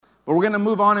But we're going to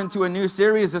move on into a new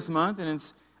series this month, and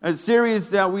it's a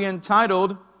series that we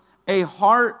entitled, A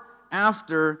Heart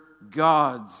After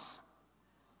God's.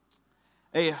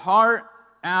 A Heart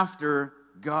After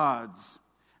God's.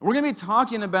 We're going to be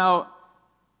talking about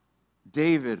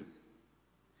David.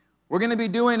 We're going to be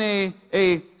doing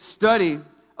a study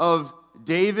of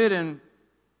David and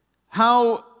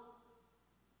how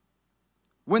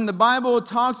when the Bible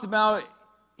talks about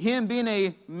him being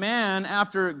a man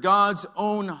after God's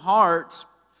own heart,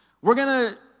 we're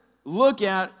going to look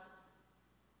at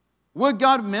what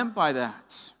God meant by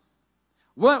that.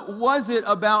 What was it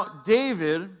about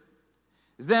David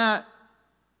that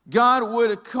God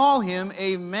would call him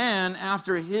a man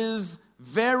after his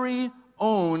very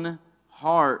own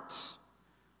heart?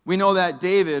 We know that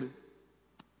David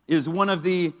is one of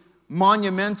the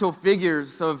monumental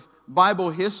figures of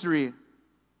Bible history.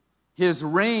 His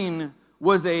reign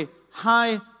was a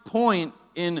high point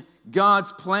in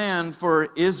God's plan for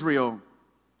Israel,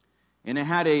 and it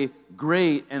had a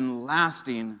great and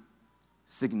lasting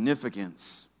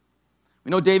significance.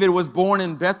 We know David was born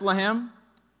in Bethlehem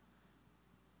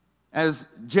as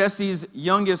Jesse's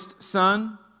youngest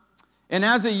son, and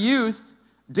as a youth,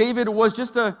 David was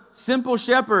just a simple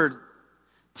shepherd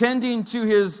tending to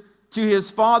his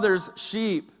father's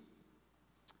sheep.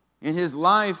 And his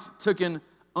life took an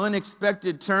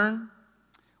unexpected turn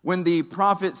when the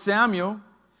prophet Samuel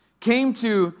came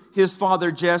to his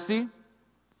father Jesse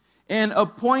and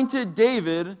appointed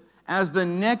David as the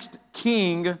next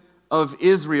king of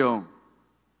Israel.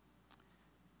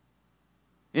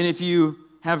 And if you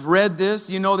have read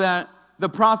this, you know that the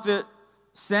prophet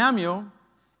Samuel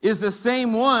is the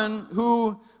same one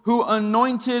who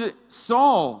anointed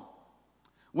Saul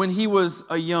when he was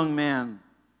a young man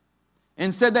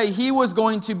and said that he was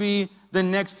going to be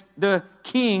the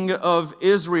king of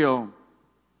Israel.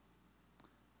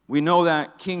 We know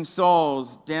that King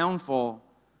Saul's downfall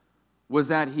was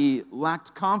that he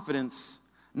lacked confidence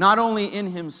not only in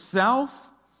himself,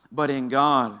 but in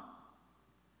God.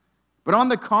 But on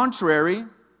the contrary,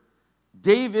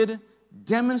 David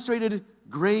demonstrated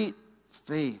great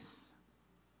faith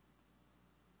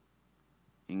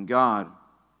in God,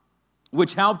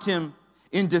 which helped him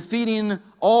in defeating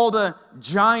all the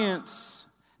giants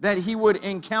that he would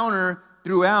encounter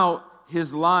throughout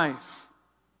his life.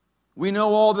 We know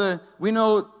all the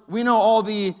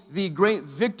great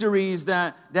victories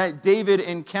that David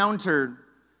encountered.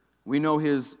 We know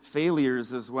his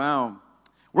failures as well.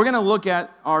 We're going to look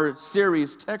at our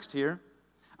series text here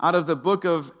out of the book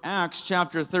of Acts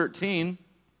chapter 13.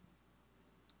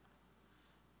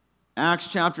 Acts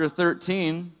chapter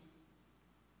 13.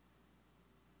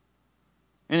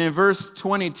 And in verse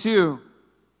 22,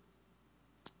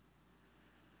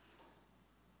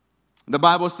 the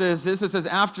Bible says this. It says,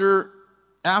 after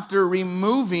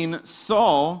removing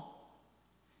Saul,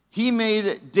 he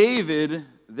made David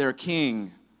their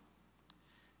king.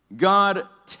 God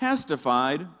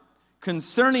testified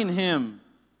concerning him.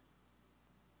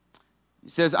 He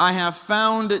says, I have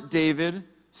found David,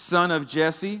 son of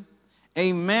Jesse,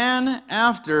 a man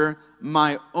after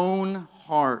my own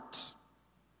heart.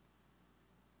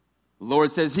 The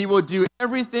Lord says he will do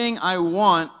everything I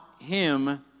want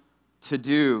him to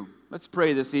do. Let's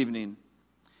pray this evening.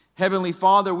 Heavenly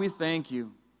Father, we thank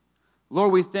you.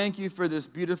 Lord, we thank you for this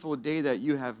beautiful day that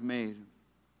you have made.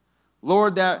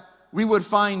 Lord, that we would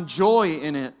find joy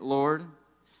in it, Lord.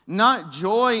 Not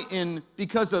joy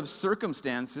because of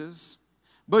circumstances,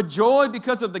 but joy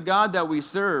because of the God that we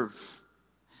serve.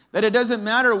 That it doesn't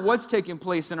matter what's taking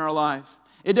place in our life.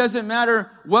 It doesn't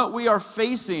matter what we are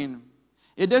facing.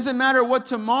 It doesn't matter what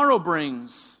tomorrow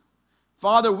brings.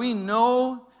 Father, we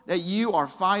know that you are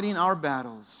fighting our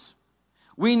battles.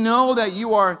 We know that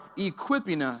you are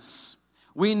equipping us.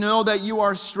 We know that you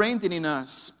are strengthening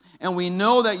us. And we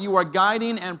know that you are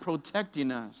guiding and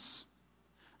protecting us.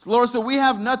 So Lord, so we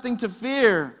have nothing to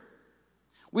fear.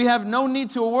 We have no need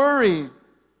to worry.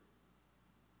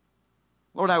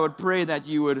 Lord, I would pray that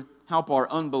you would help our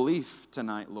unbelief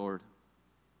tonight, Lord.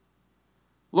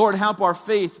 Lord, help our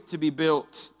faith to be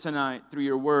built tonight through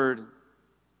your word.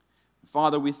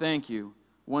 Father, we thank you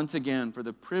once again for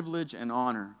the privilege and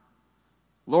honor,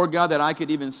 Lord God, that I could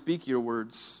even speak your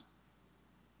words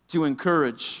to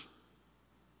encourage.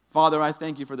 Father, I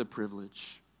thank you for the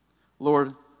privilege.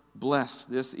 Lord, bless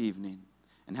this evening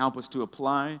and help us to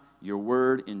apply your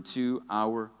word into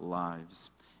our lives.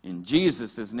 In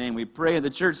Jesus' name we pray, and the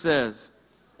church says,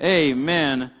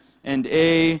 amen and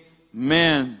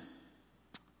amen.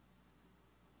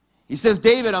 He says,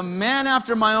 David, a man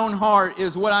after my own heart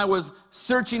is what I was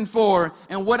searching for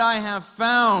and what I have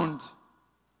found.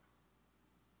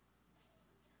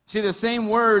 See, the same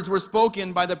words were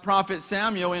spoken by the prophet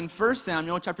Samuel in 1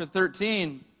 Samuel chapter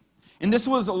 13. And this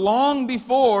was long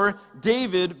before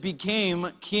David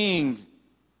became king.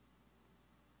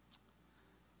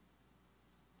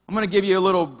 I'm going to give you a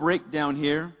little breakdown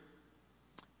here.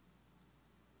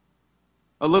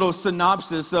 A little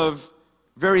synopsis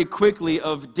very quickly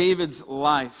of David's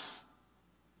life.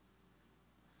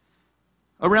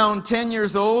 Around 10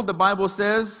 years old, the Bible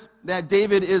says that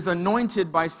David is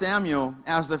anointed by Samuel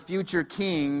as the future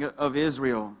king of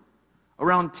Israel.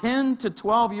 Around 10 to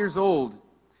 12 years old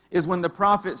is when the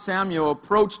prophet Samuel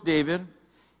approached David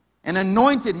and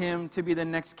anointed him to be the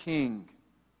next king.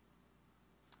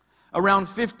 Around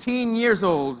 15 years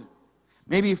old,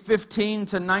 maybe 15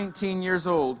 to 19 years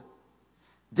old,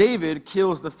 David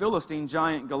kills the Philistine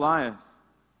giant Goliath.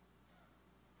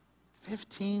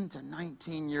 15 to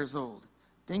 19 years old.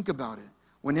 Think about it.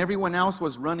 When everyone else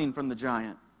was running from the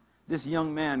giant, this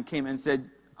young man came and said,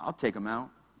 I'll take him out.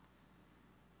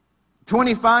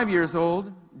 25 years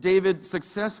old, David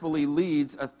successfully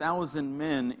leads 1,000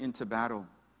 men into battle.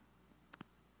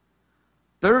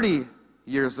 30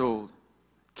 years old,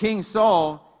 King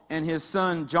Saul and his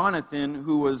son Jonathan,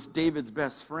 who was David's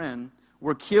best friend,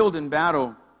 were killed in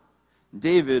battle.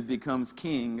 David becomes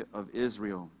king of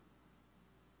Israel.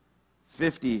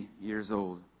 50 years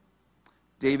old,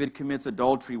 David commits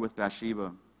adultery with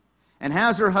Bathsheba and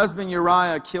has her husband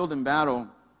Uriah killed in battle.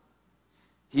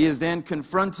 He is then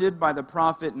confronted by the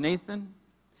prophet Nathan,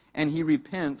 and he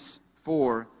repents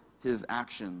for his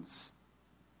actions.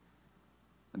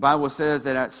 The Bible says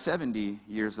that at 70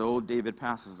 years old, David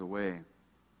passes away.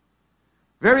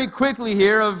 Very quickly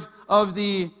here of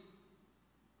the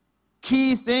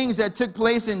key things that took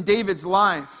place in David's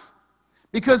life.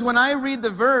 Because when I read the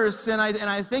verse and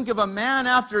I think of a man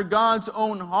after God's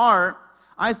own heart,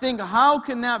 I think, how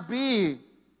can that be?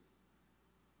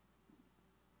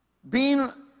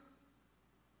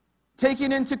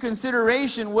 Taking into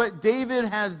consideration what David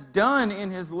has done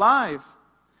in his life.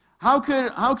 How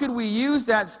could we use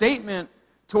that statement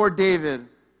toward David?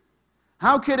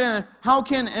 How can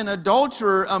an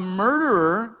adulterer, a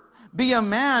murderer, be a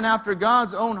man after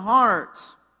God's own heart?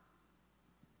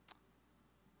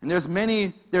 And there's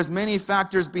many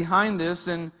factors behind this,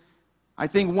 and I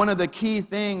think one of the key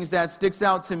things that sticks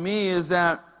out to me is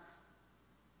that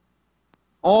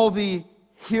all the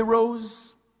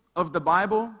heroes of the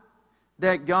Bible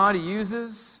that God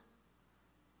uses,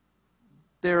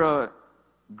 they're a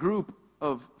group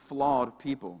of flawed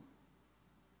people.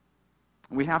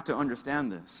 We have to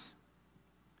understand this.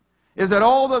 Is that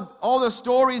all the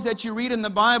stories that you read in the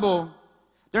Bible,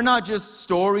 they're not just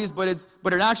stories, but it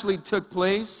actually took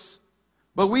place.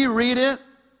 But we read it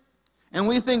and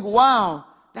we think, wow,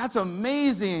 that's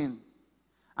amazing.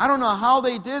 I don't know how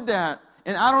they did that.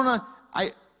 And I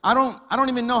don't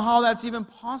even know how that's even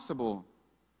possible.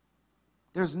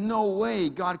 There's no way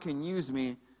God can use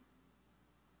me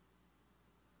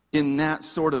in that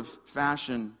sort of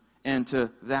fashion and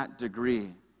to that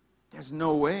degree. There's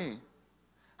no way.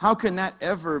 How can that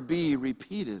ever be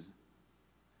repeated?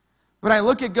 But I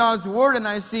look at God's word and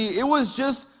I see it was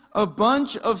just a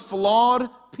bunch of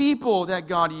flawed people that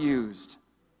God used.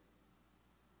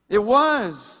 It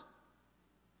was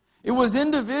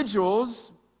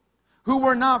individuals who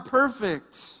were not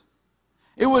perfect.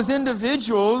 It was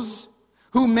individuals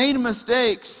who made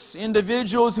mistakes,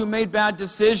 individuals who made bad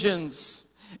decisions,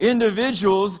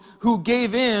 individuals who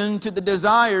gave in to the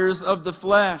desires of the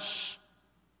flesh.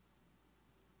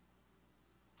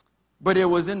 But it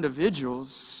was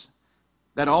individuals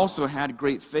that also had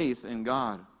great faith in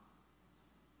God.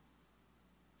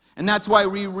 And that's why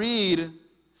we read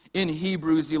in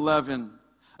Hebrews 11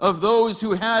 of those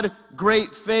who had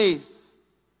great faith.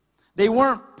 They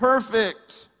weren't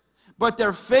perfect, but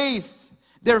their faith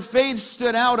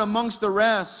stood out amongst the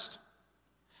rest.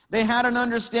 They had an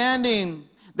understanding.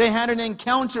 They had an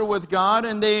encounter with God,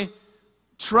 and they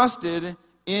trusted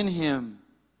in Him.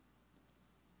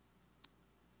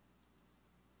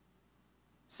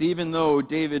 See, even though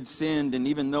David sinned and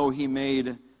even though he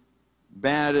made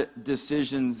bad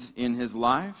decisions in his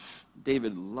life,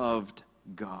 David loved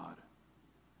God.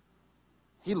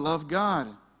 He loved God.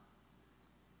 The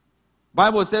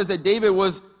Bible says that David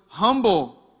was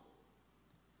humble.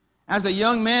 As a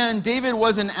young man, David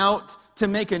wasn't out to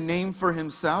make a name for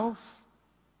himself.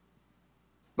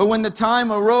 But when the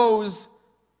time arose,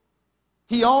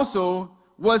 he also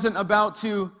wasn't about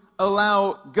to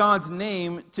allow God's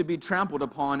name to be trampled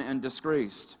upon and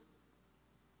disgraced.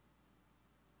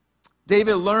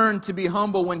 David learned to be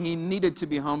humble when he needed to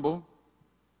be humble,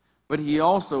 but he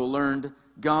also learned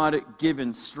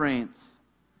God-given strength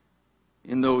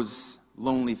in those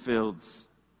lonely fields.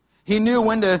 He knew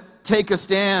when to take a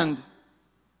stand,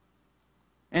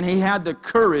 and he had the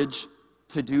courage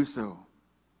to do so.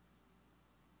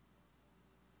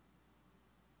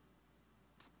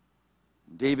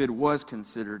 David was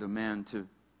considered a man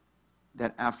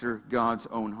that after God's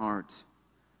own heart.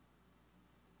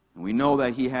 And we know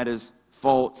that he had his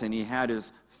faults and he had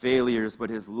his failures,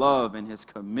 but his love and his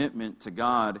commitment to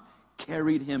God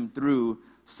carried him through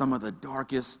some of the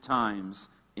darkest times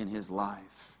in his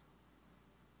life.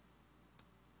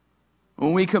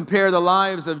 When we compare the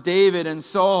lives of David and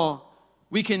Saul,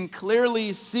 we can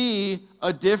clearly see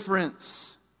a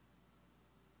difference.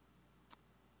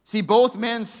 See, both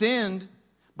men sinned,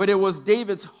 but it was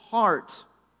David's heart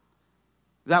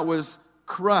that was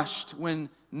crushed when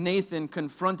Nathan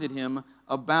confronted him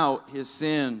about his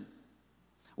sin.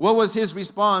 What was his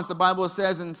response? The Bible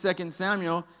says in 2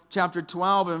 Samuel chapter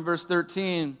 12 and verse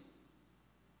 13.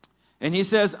 And he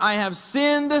says, I have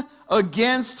sinned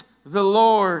against the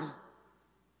Lord.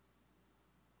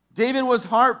 David was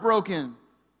heartbroken.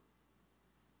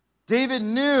 David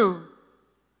knew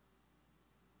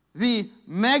the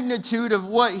magnitude of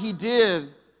what he did.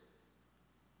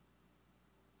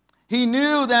 He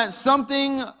knew that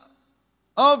something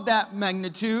of that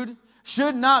magnitude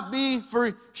should not be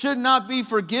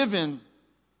forgiven.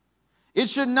 It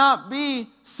should not be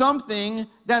something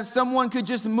that someone could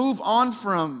just move on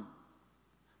from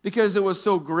because it was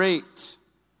so great.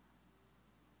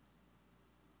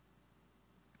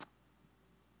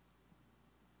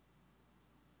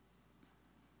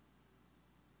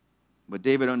 But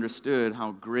David understood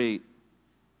how great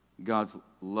God's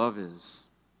love is.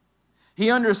 He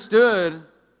understood,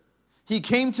 he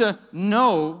came to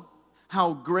know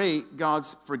how great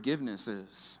God's forgiveness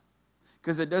is.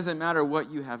 Because it doesn't matter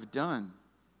what you have done.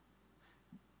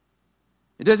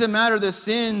 It doesn't matter the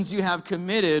sins you have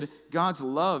committed. God's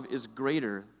love is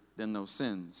greater than those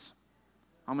sins.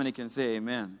 How many can say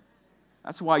amen?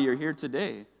 That's why you're here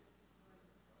today.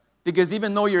 Because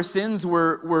even though your sins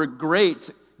were great,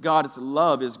 God's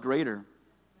love is greater.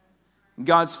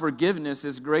 God's forgiveness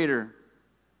is greater.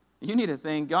 You need to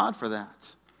thank God for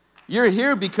that. You're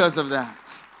here because of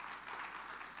that.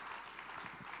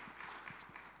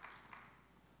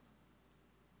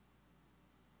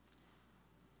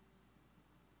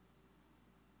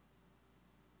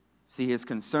 See, his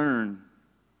concern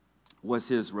was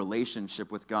his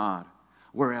relationship with God,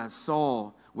 whereas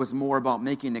Saul was more about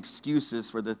making excuses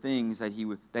for the things that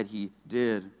he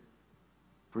did,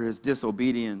 for his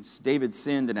disobedience. David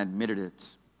sinned and admitted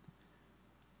it.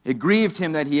 It grieved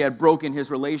him that he had broken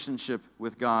his relationship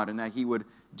with God and that he would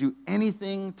do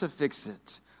anything to fix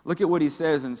it. Look at what he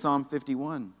says in Psalm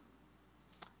 51.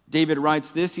 David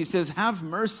writes this. He says, have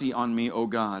mercy on me, O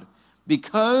God,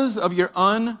 because of your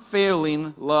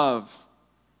unfailing love.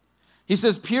 He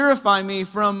says, purify me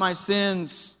from my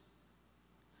sins.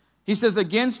 He says,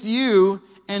 against you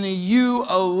and you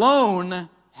alone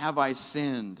have I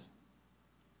sinned.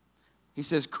 He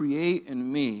says, create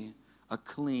in me a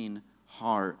clean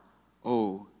heart,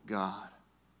 O God.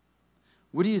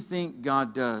 What do you think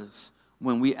God does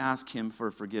when we ask him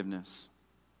for forgiveness?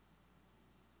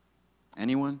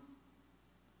 Anyone?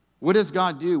 What does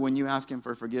God do when you ask him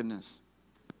for forgiveness?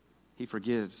 He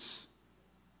forgives.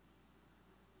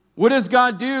 What does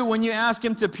God do when you ask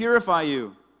him to purify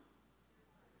you?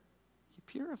 He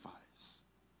purifies.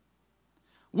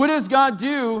 What does God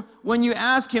do when you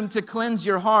ask him to cleanse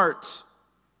your heart?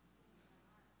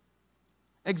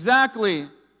 Exactly.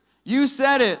 You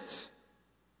said it.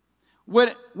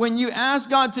 When you ask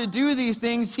God to do these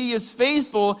things, he is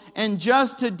faithful and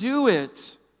just to do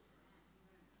it.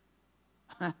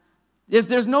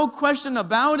 There's no question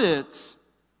about it.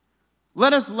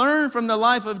 Let us learn from the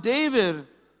life of David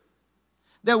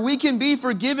that we can be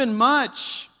forgiven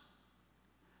much.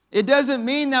 It doesn't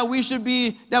mean that we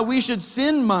should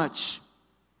sin much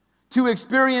to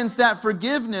experience that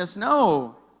forgiveness.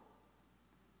 No.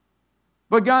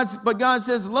 But God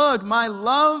says, look, my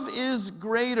love is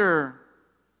greater.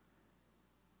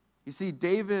 You see,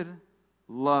 David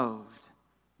loved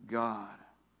God.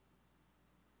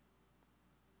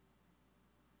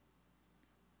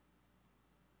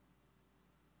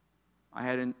 I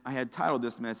had titled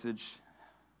this message,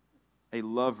 A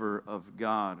Lover of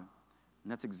God.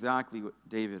 And that's exactly what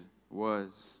David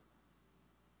was.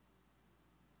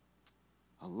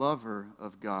 A lover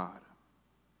of God.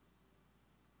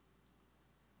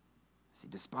 See,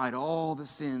 despite all the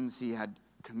sins he had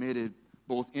committed,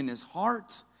 both in his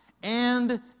heart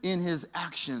and in his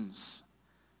actions,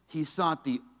 he sought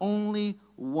the only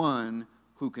one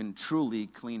who can truly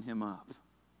clean him up.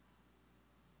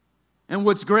 And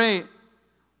what's great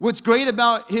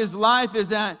about his life is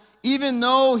that even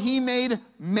though he made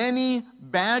many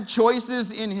bad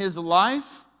choices in his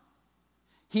life,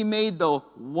 he made the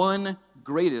one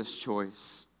greatest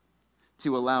choice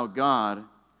to allow God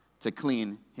to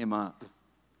clean him up.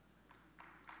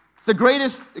 It's the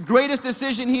greatest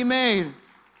decision he made,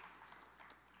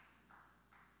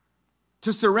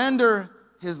 to surrender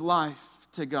his life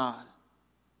to God.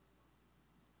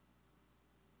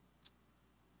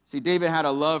 See, David had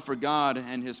a love for God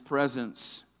and his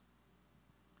presence.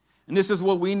 And this is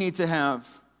what we need to have.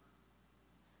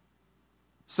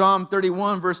 Psalm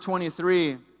 31, verse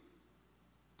 23,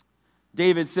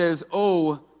 David says,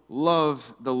 "Oh,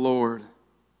 love the Lord.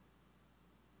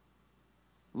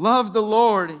 Love the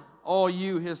Lord, all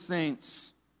you his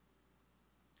saints."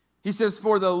 He says,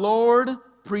 "For the Lord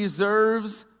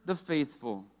preserves the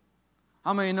faithful."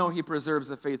 How many know he preserves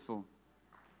the faithful?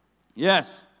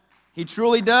 Yes, he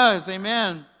truly does.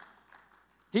 Amen.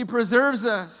 He preserves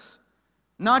us,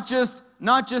 not just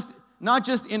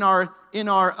in our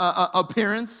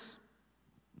appearance.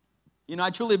 You know, I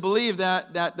truly believe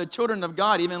that the children of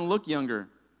God even look younger.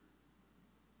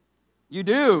 You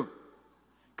do,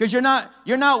 because you're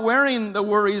not wearing the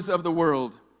worries of the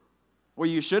world, or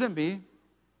you shouldn't be.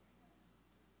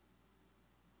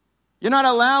 You're not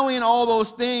allowing all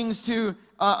those things to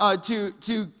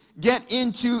get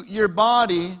into your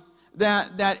body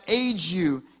that age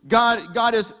you.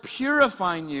 God is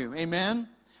purifying you. Amen.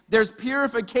 There's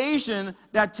purification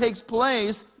that takes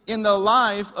place in the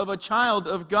life of a child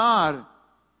of God.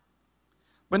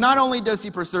 But not only does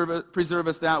he preserve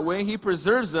us that way, he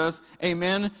preserves us,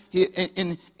 amen,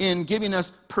 in giving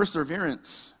us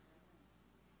perseverance.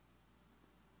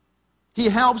 He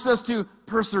helps us to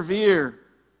persevere.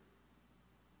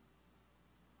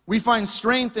 We find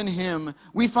strength in him.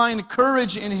 We find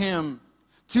courage in him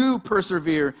to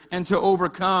persevere and to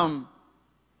overcome.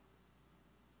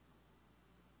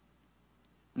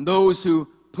 And those who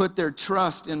put their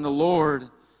trust in the Lord,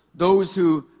 those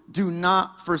who do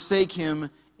not forsake him,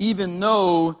 even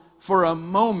though for a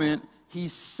moment he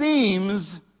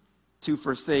seems to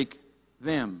forsake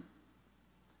them.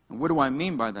 And what do I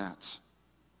mean by that?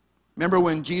 Remember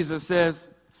when Jesus says,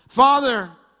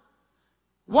 "Father,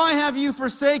 why have you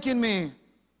forsaken me?"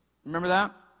 Remember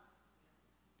that?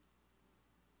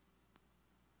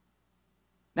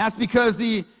 That's because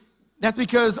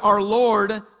our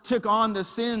Lord took on the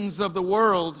sins of the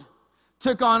world,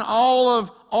 took on all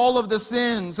of the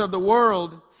sins of the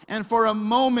world, and for a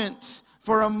moment,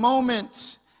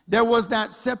 there was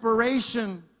that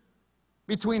separation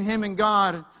between him and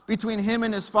God, between him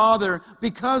and his Father,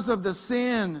 because of the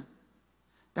sin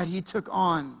that he took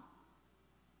on.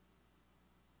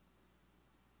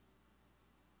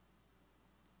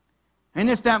 And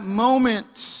it's that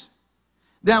moment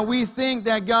that we think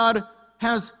that God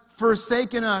has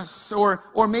forsaken us,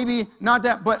 or maybe not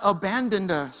that, but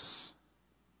abandoned us.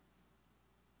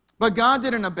 But God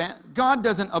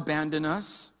doesn't abandon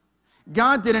us.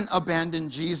 God didn't abandon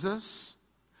Jesus,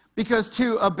 because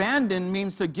to abandon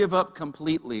means to give up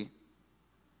completely.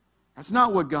 That's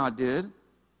not what God did.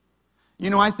 You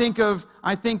know, I think of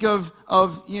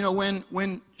you know,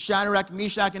 when Shadrach,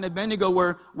 Meshach, and Abednego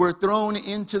were thrown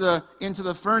into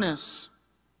the furnace.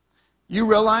 You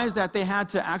realize that they had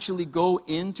to actually go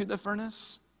into the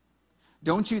furnace?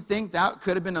 Don't you think that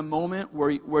could have been a moment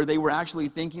where they were actually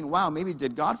thinking, wow, maybe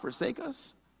did God forsake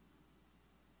us?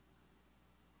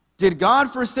 Did God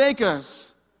forsake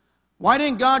us? Why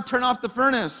didn't God turn off the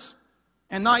furnace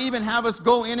and not even have us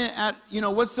go in it at,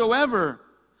 whatsoever?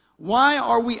 Why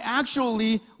are we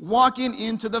actually walking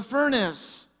into the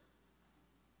furnace?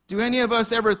 Do any of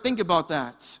us ever think about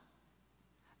that?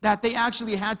 That they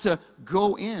actually had to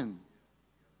go in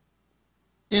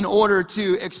order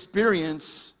to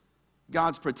experience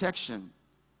God's protection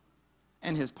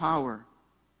and his power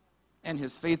and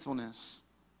his faithfulness.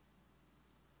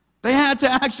 They had to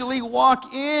actually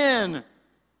walk in.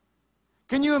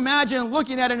 Can you imagine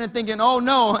looking at it and thinking, oh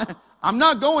no, I'm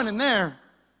not going in there.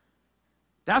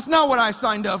 That's not what I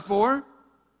signed up for.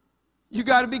 You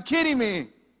got to be kidding me.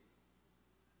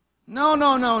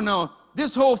 No.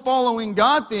 This whole following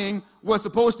God thing was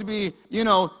supposed to be,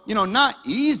 not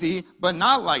easy, but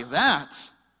not like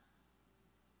that.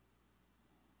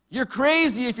 You're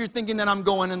crazy if you're thinking that I'm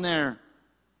going in there.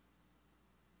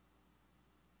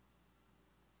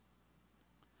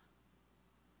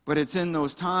 But it's in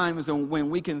those times when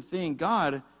we can think,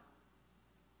 God,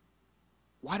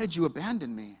 why did you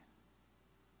abandon me?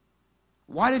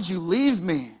 Why did you leave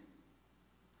me?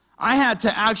 I had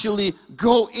to actually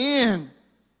go in.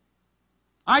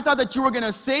 I thought that you were going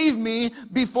to save me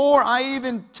before I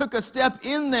even took a step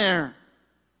in there.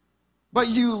 But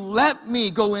you let me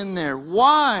go in there.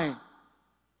 Why?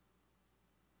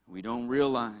 We don't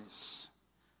realize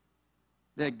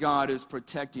that God is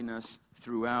protecting us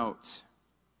throughout.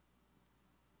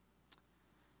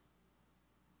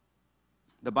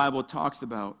 The Bible talks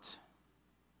about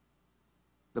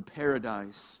the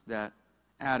paradise that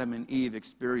Adam and Eve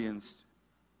experienced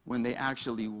when they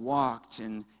actually walked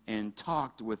and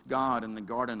talked with God in the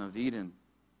Garden of Eden.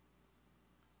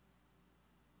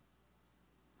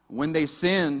 When they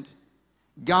sinned,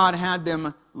 God had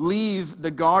them leave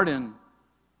the garden.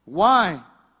 Why?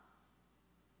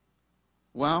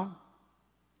 Well,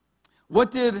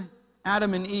 what did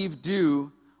Adam and Eve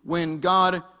do when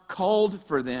God called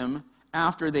for them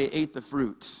after they ate the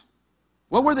fruit?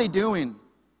 What were they doing?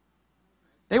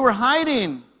 They were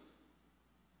hiding.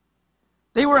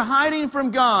 They were hiding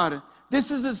from God.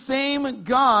 This is the same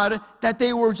God that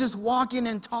they were just walking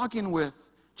and talking with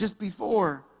just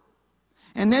before.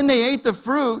 And then they ate the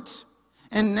fruit,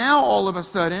 and now all of a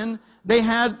sudden they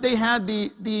had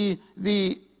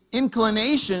the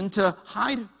inclination to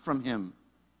hide from Him.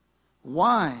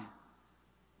 Why?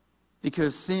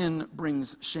 Because sin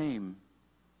brings shame,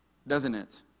 doesn't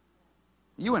it?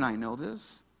 You and I know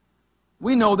this.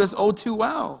 We know this oh too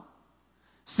well.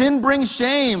 Sin brings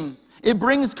shame. It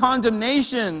brings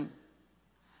condemnation.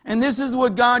 And this is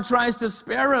what God tries to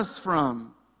spare us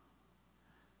from.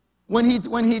 When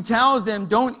he tells them,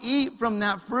 don't eat from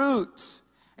that fruit.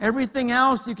 Everything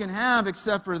else you can have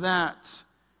except for that.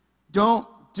 Don't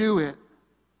do it.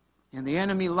 And the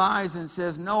enemy lies and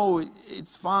says, no,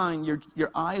 it's fine.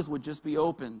 Your eyes would just be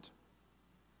opened.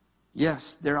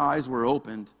 Yes, their eyes were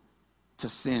opened to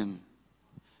sin.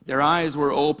 Their eyes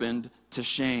were opened to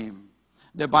shame.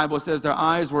 The Bible says their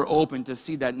eyes were opened to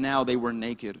see that now they were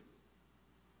naked.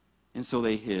 And so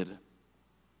they hid.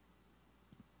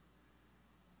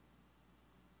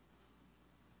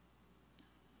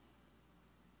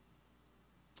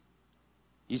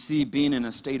 You see, being in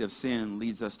a state of sin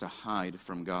leads us to hide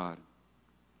from God,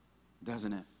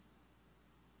 doesn't it?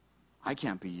 I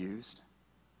can't be used.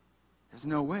 There's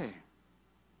no way.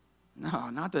 No,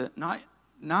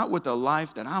 not with the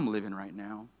life that I'm living right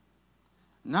now.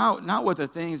 Not with the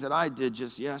things that I did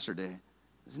just yesterday.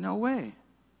 There's no way.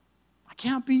 I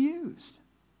can't be used.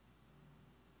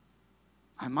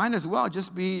 I might as well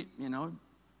just be,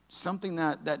 something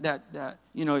that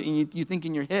you think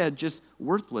in your head, just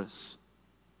worthless.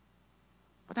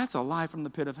 But that's a lie from the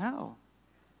pit of hell.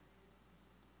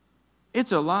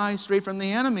 It's a lie straight from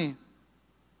the enemy.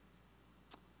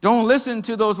 Don't listen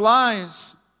to those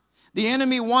lies. The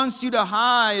enemy wants you to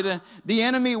hide. The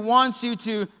enemy wants you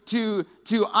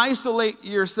to isolate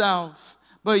yourself.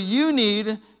 But you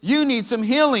need some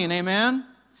healing, amen?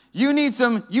 You need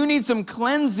some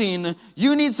cleansing.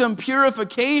 You need some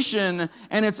purification.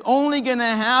 And it's only going to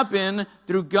happen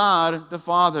through God the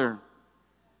Father.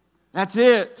 That's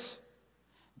it.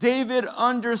 David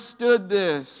understood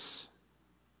this.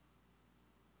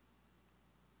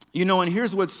 And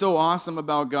here's what's so awesome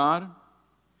about God.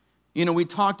 We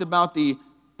talked about the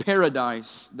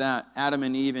paradise that Adam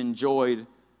and Eve enjoyed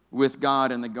with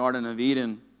God in the Garden of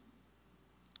Eden.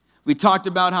 We talked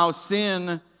about how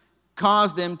sin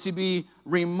caused them to be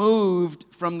removed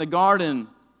from the garden.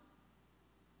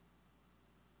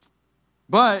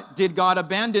 But did God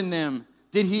abandon them?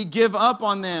 Did He give up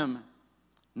on them?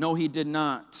 No, He did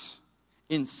not.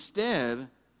 Instead,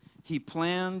 He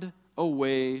planned a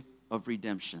way of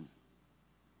redemption.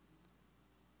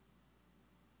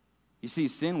 You see,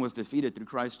 sin was defeated through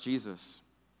Christ Jesus.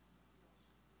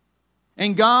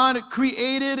 And God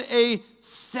created a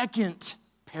second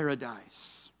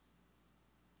paradise.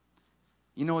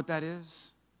 You know what that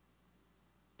is?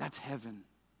 That's heaven.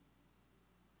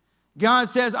 God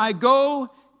says,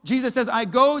 Jesus says, I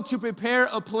go to prepare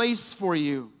a place for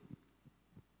you.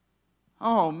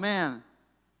 Oh man.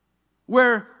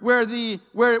 Where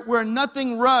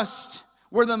nothing rusts,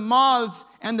 where the moths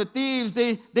and the thieves,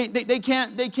 they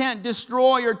can't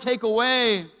destroy or take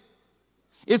away.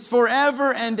 It's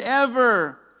forever and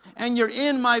ever. And you're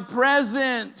in my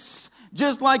presence.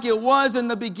 Just like it was in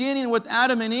the beginning with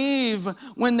Adam and Eve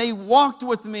when they walked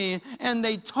with me and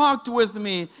they talked with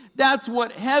me. That's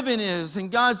what heaven is. And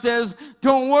God says,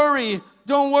 don't worry.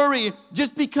 Don't worry.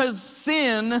 Just because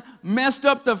sin messed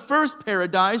up the first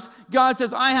paradise, God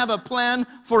says, I have a plan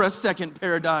for a second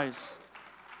paradise.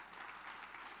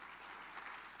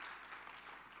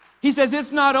 He says,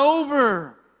 it's not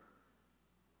over.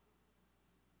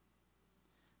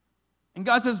 And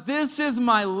God says, this is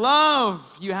my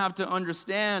love. You have to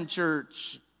understand,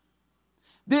 church.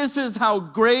 This is how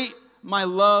great my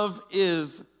love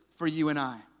is for you and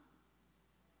I.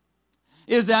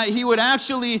 is that he would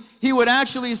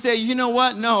actually say, you know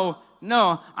what? No,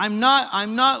 I'm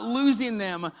not losing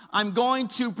them. I'm going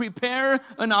to prepare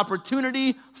an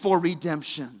opportunity for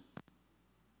redemption.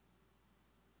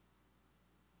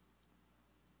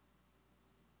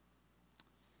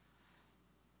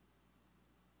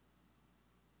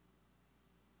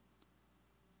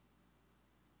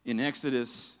 In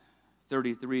Exodus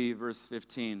 33, verse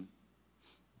 15,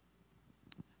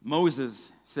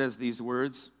 Moses says these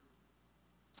words.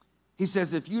 He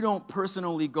says, if you don't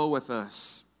personally go with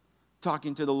us,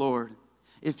 talking to the Lord,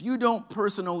 if you don't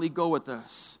personally go with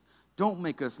us, don't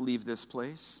make us leave this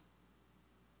place.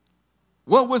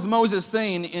 What was Moses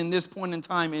saying in this point in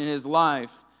time in his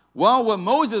life? Well, what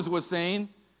Moses was saying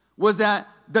was that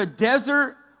the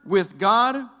desert with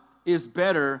God is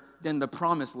better than the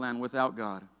promised land without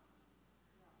God.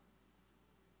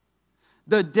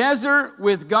 The desert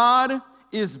with God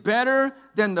is better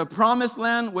than the promised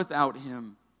land without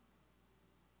him.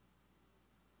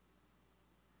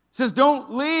 It says,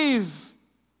 don't leave.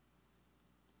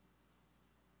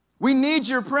 We need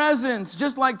your presence,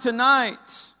 just like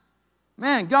tonight.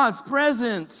 Man, God's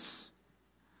presence.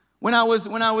 When I was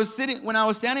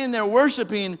standing there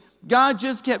worshiping, God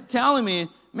just kept telling me,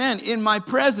 man, in my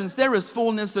presence there is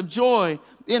fullness of joy.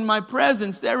 In my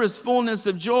presence there is fullness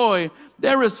of joy.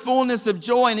 There is fullness of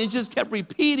joy. And it just kept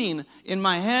repeating in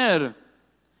my head.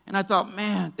 And I thought,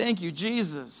 man, thank you,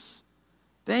 Jesus.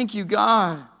 Thank you,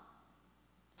 God,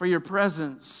 for your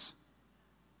presence.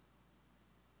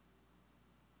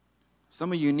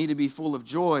 Some of you need to be full of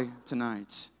joy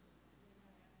tonight.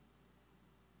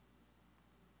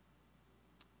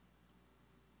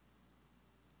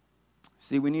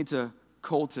 See, we need to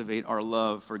cultivate our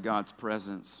love for God's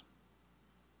presence.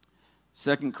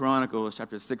 2 Chronicles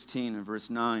chapter 16 and verse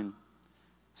 9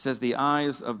 says, the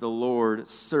eyes of the Lord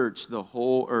search the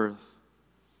whole earth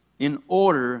in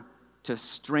order to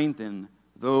strengthen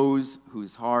those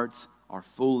whose hearts are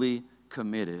fully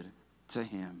committed to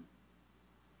him.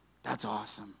 That's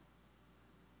awesome.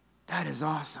 That is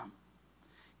awesome.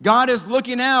 God is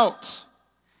looking out.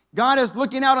 God is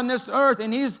looking out on this earth,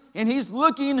 and he's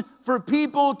looking for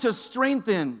people to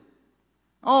strengthen.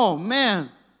 Oh, man.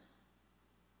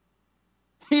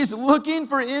 He's looking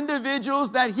for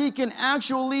individuals that he can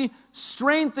actually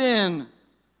strengthen.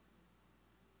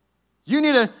 You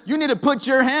need to put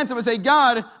your hands up and say,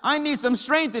 God, I need some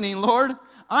strengthening, Lord.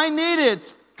 I need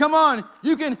it. Come on,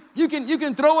 you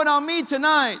can throw it on me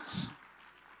tonight.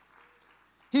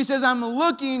 He says, I'm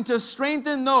looking to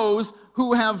strengthen those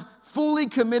who have fully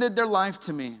committed their life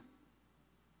to me.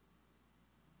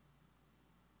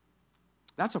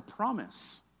 That's a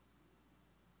promise.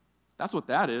 That's what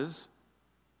that is.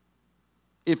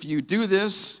 If you do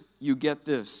this, you get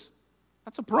this.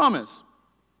 That's a promise.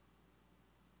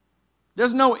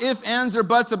 There's no ifs, ands, or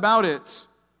buts about it.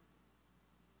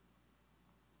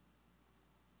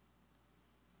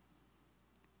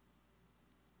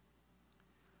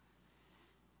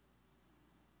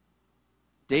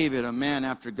 David, a man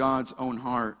after God's own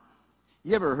heart.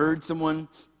 You ever heard someone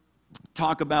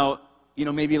talk about,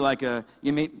 maybe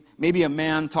maybe a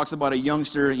man talks about a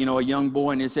youngster, a young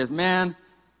boy, and he says, man,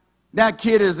 that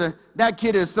kid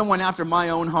is someone after my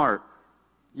own heart.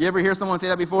 You ever hear someone say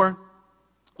that before?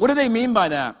 What do they mean by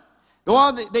that?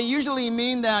 Well, they usually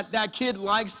mean that that kid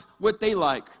likes what they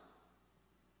like.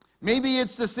 Maybe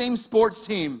it's the same sports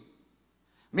team.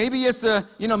 Maybe it's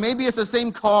the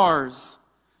same cars.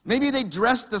 Maybe they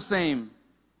dress the same.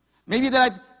 Maybe they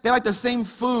like the same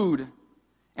food.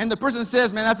 And the person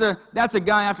says, man, that's a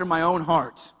guy after my own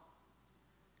heart.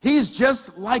 He's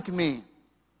just like me,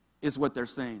 is what they're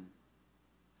saying.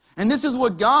 And this is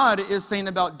what God is saying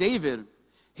about David.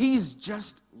 He's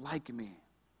just like me.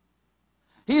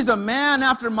 He's a man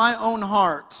after my own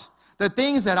heart. The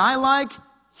things that I like,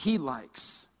 he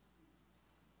likes.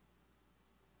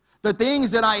 The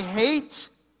things that I hate,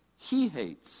 he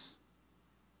hates.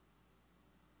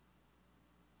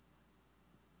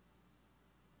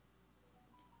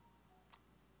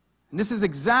 And this is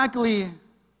exactly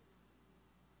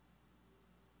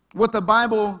what the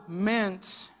Bible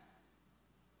meant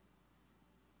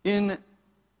in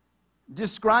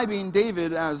describing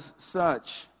David as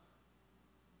such.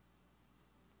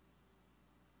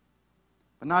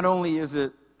 But not only is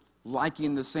it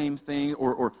liking the same thing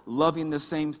or loving the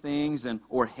same things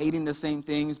or hating the same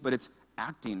things, but it's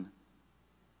acting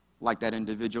like that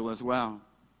individual as well.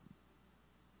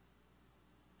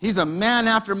 He's a man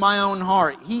after my own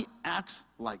heart. He acts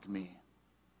like me.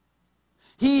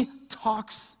 He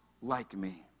talks like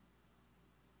me.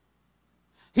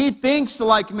 He thinks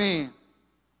like me.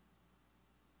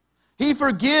 He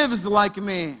forgives like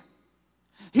me.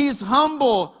 He's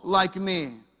humble like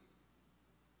me.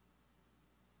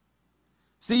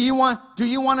 See, do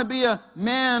you want to be a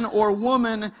man or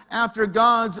woman after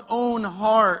God's own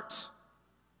heart?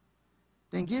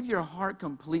 Then give your heart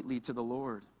completely to the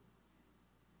Lord.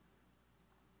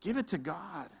 Give it to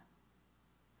God.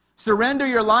 Surrender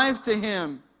your life to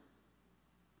Him.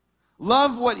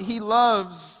 Love what He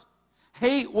loves.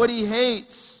 Hate what He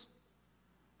hates.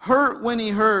 Hurt when He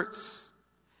hurts.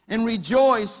 And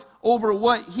rejoice over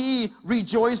what He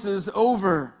rejoices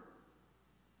over.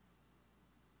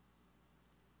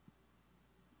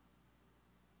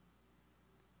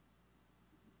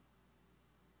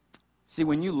 See,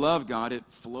 when you love God, it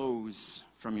flows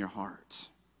from your heart.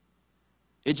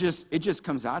 It just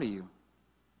comes out of you.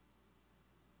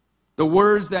 The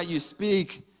words that you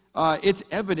speak, it's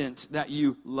evident that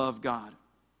you love God.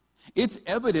 It's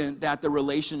evident that the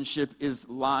relationship is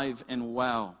live and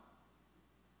well.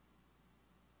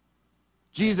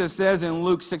 Jesus says in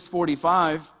Luke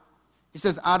 6:45, He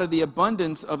says, out of the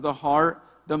abundance of the heart,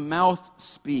 the mouth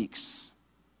speaks.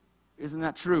 Isn't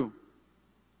that true?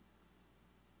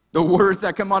 The words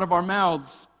that come out of our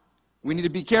mouths, we need to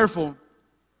be careful,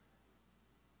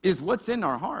 is what's in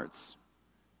our hearts.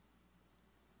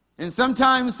 And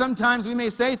sometimes we may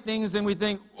say things and we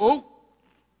think,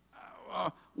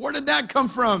 where did that come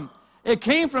from? It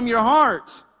came from your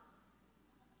heart.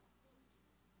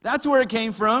 That's where it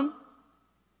came from.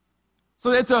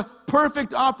 So it's a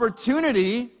perfect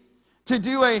opportunity to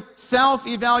do a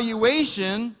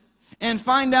self-evaluation and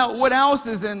find out what else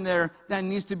is in there that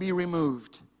needs to be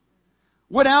removed.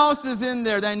 What else is in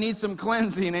there that needs some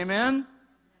cleansing, amen?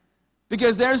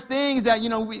 Because there's things that,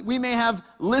 we may have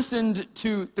listened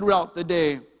to throughout the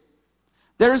day.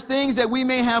 There's things that we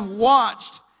may have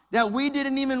watched that we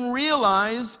didn't even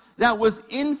realize that was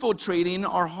infiltrating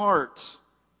our heart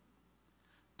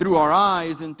through our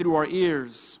eyes and through our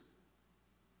ears.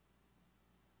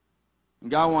 And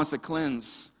God wants to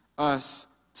cleanse us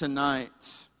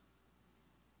tonight.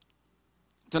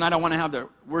 Tonight I want to have the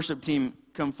worship team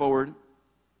come forward.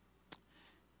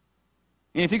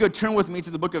 And if you could turn with me to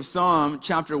the book of Psalm,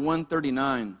 chapter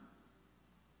 139.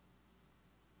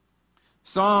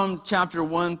 Psalm chapter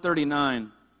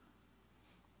 139.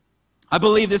 I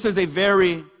believe this is a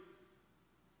very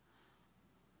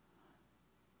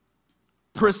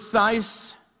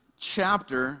precise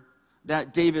chapter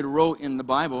that David wrote in the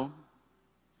Bible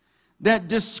that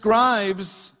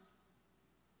describes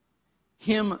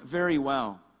him very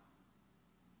well.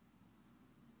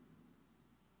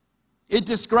 It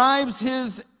describes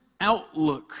his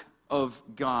outlook of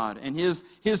God and his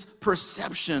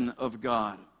perception of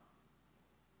God.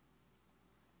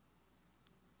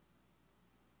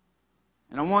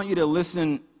 And I want you to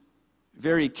listen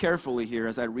very carefully here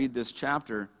as I read this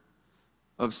chapter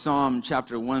of Psalm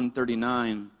chapter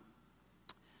 139.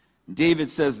 David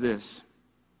says this.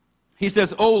 He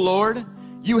says, "O Lord,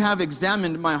 you have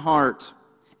examined my heart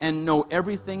and know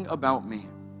everything about me.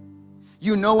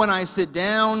 You know when I sit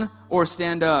down or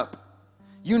stand up.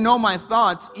 You know my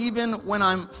thoughts even when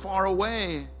I'm far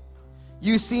away.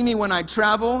 You see me when I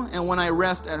travel and when I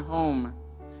rest at home.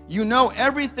 You know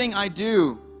everything I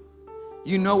do.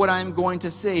 You know what I am going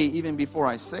to say even before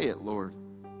I say it, Lord.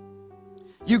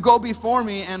 You go before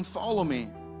me and follow me.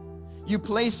 You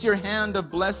place your hand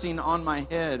of blessing on my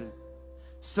head.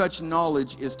 Such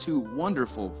knowledge is too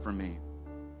wonderful for me,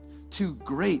 too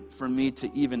great for me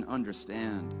to even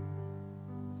understand.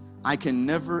 I can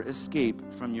never escape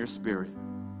from your spirit.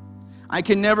 I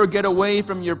can never get away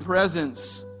from your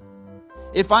presence.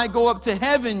 If I go up to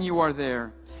heaven, you are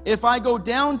there. If I go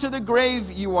down to the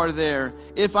grave, you are there.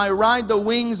 If I ride the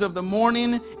wings of the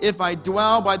morning, if I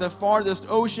dwell by the farthest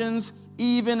oceans,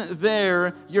 even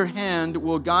there your hand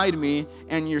will guide me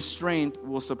and your strength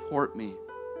will support me.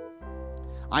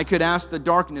 I could ask the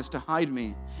darkness to hide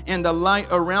me and the light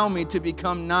around me to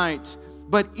become night.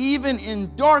 But even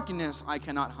in darkness, I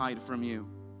cannot hide from you.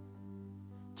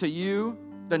 To you,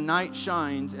 the night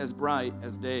shines as bright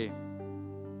as day.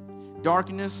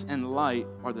 Darkness and light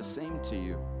are the same to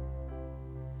you.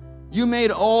 You made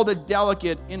all the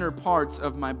delicate inner parts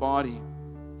of my body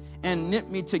and knit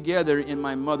me together in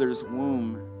my mother's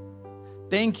womb.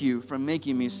 Thank you for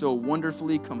making me so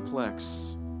wonderfully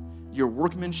complex. Your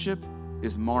workmanship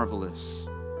is marvelous.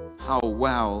 How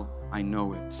well I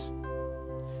know it.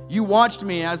 You watched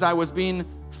me as I was being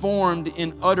formed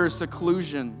in utter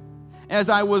seclusion, as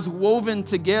I was woven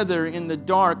together in the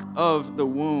dark of the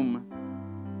womb.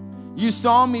 You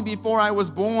saw me before I was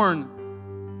born.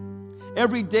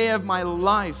 Every day of my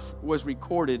life was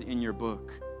recorded in your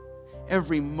book.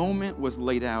 Every moment was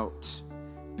laid out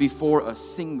before a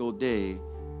single day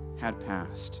had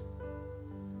passed.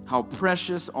 How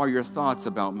precious are your thoughts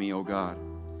about me, O God.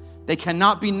 They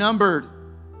cannot be numbered.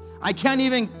 I can't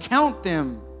even count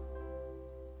them.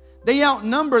 They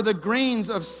outnumber the grains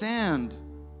of sand.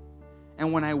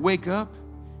 And when I wake up,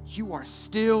 you are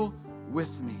still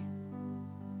with me.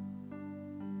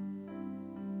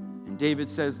 And David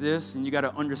says this, and you got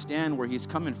to understand where he's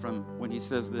coming from when he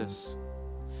says this.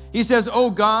 He says,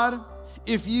 "Oh God,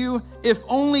 if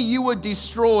only you would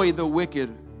destroy the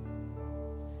wicked.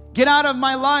 Get out of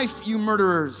my life, you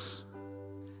murderers.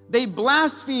 They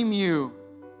blaspheme you.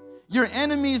 Your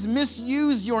enemies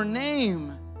misuse your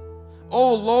name.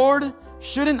 Oh Lord,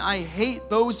 shouldn't I hate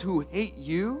those who hate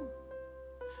you?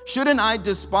 Shouldn't I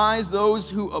despise those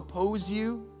who oppose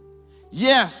you?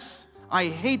 Yes, I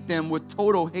hate them with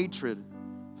total hatred,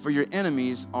 for your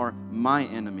enemies are my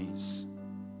enemies.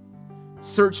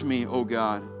 Search me, O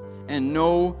God, and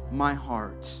know my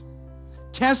heart.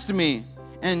 Test me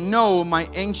and know my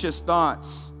anxious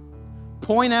thoughts.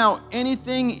 Point out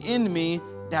anything in me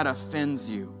that offends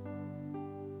you,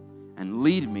 and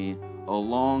lead me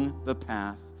along the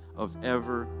path of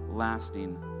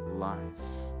everlasting life."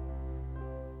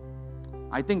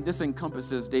 I think this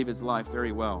encompasses David's life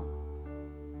very well.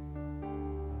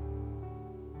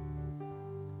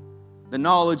 The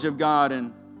knowledge of God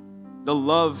and the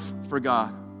love for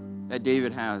God that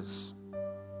David has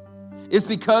is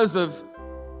because of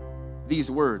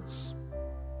these words.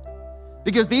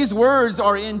 Because these words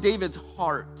are in David's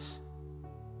heart.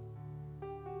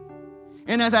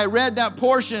 And as I read that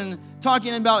portion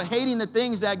talking about hating the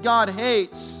things that God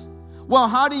hates, well,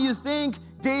 how do you think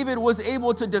David was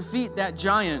able to defeat that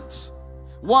giant?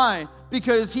 Why?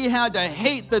 Because he had to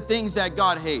hate the things that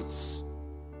God hates.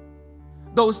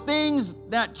 Those things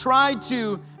that try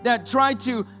to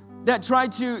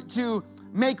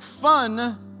make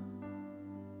fun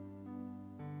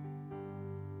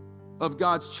of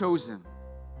God's chosen.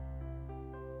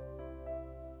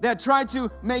 That try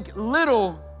to make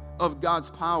little of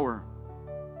God's power.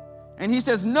 And he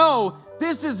says, no,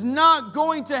 this is not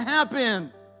going to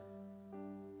happen.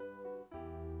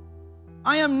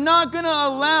 I am not going to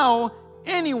allow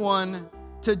anyone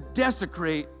to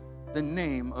desecrate the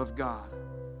name of God.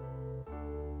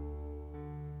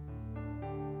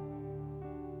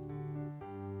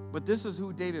 But this is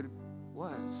who David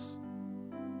was.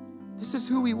 This is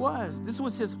who he was. This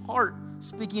was his heart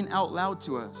speaking out loud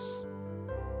to us.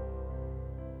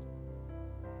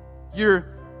 You're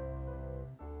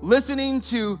listening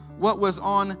to what was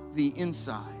on the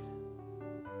inside.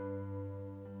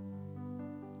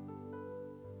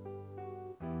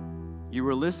 You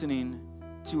were listening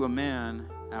to a man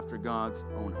after God's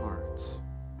own heart.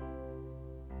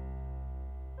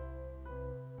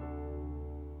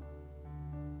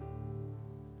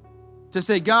 To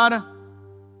say, God,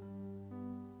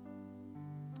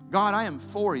 I am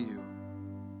for you.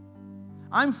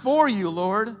 I'm for you,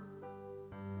 Lord.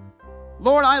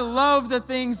 Lord, I love the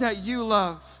things that you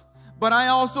love, but I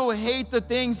also hate the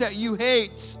things that you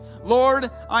hate. Lord,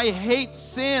 I hate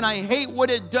sin. I hate what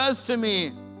it does to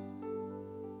me.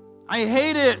 I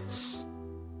hate it.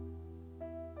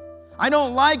 I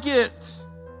don't like it.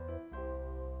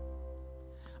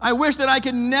 I wish that I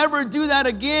could never do that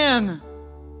again.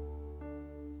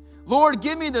 Lord,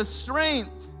 give me the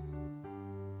strength.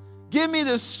 Give me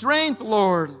the strength,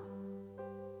 Lord,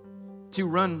 to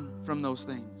run from those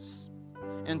things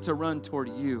and to run toward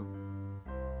you.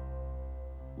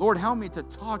 Lord, help me to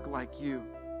talk like you.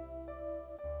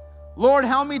 Lord,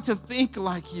 help me to think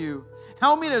like you.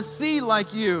 Help me to see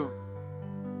like you.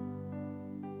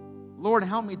 Lord,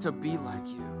 help me to be like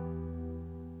you.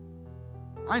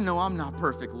 I know I'm not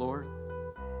perfect, Lord.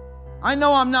 I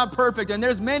know I'm not perfect, and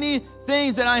there's many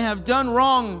things that I have done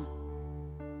wrong.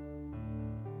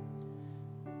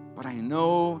 But I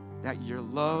know that your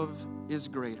love is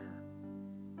greater.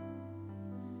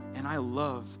 And I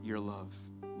love your love,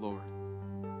 Lord.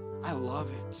 I love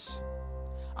it.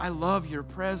 I love your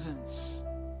presence.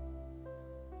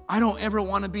 I don't ever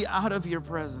want to be out of your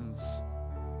presence.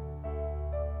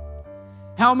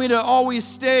 Help me to always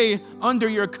stay under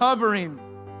your covering.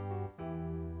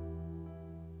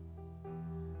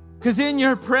 Because in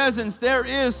your presence, there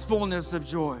is fullness of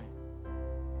joy.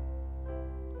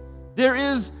 There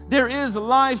is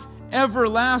life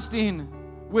everlasting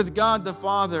with God the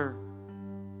Father.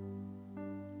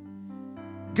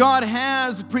 God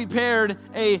has prepared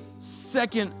a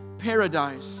second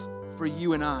paradise for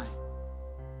you and I.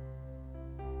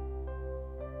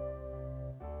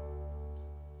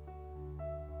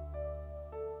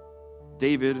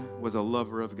 David was a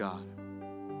lover of God.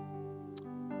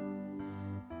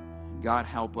 God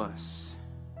help us.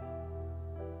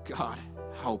 God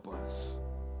help us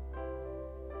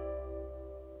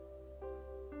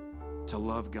to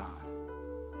love God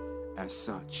as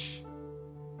such,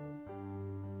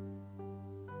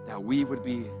 that we would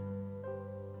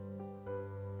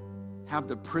have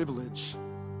the privilege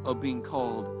of being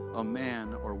called a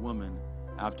man or woman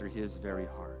after his very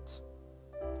heart.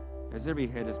 As every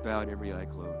head is bowed, every eye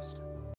closed.